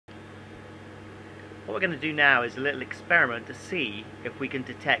What we're going to do now is a little experiment to see if we can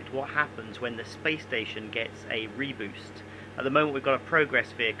detect what happens when the space station gets a reboost. At the moment we've got a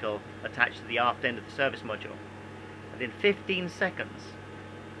Progress vehicle attached to the aft end of the service module. And in 15 seconds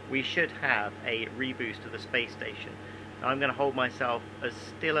we should have a reboost of the space station. Now I'm going to hold myself as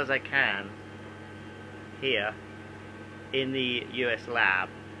still as I can here in the US lab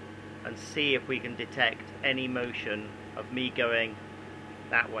and see if we can detect any motion of me going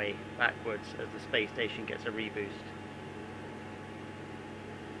that way, backwards, as the space station gets a reboost.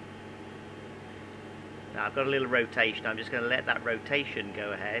 Now I've got a little rotation, I'm just going to let that rotation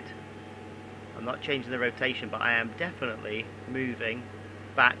go ahead. I'm not changing the rotation, but I am definitely moving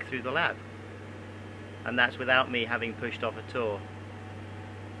back through the lab. And that's without me having pushed off at all.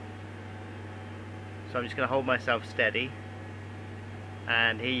 So I'm just going to hold myself steady.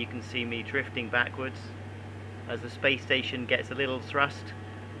 And here you can see me drifting backwards as the space station gets a little thrust,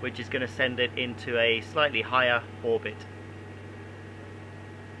 which is going to send it into a slightly higher orbit.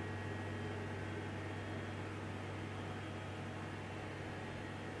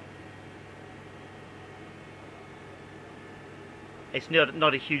 It's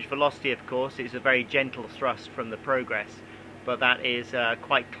not a huge velocity, of course, it's a very gentle thrust from the Progress, but that is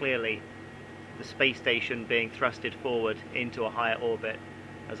quite clearly the space station being thrusted forward into a higher orbit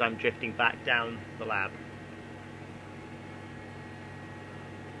as I'm drifting back down the lab.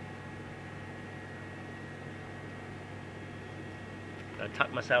 I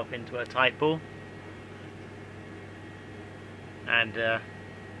tuck myself into a tight ball, and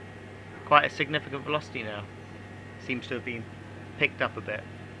quite a significant velocity now. Seems to have been picked up a bit.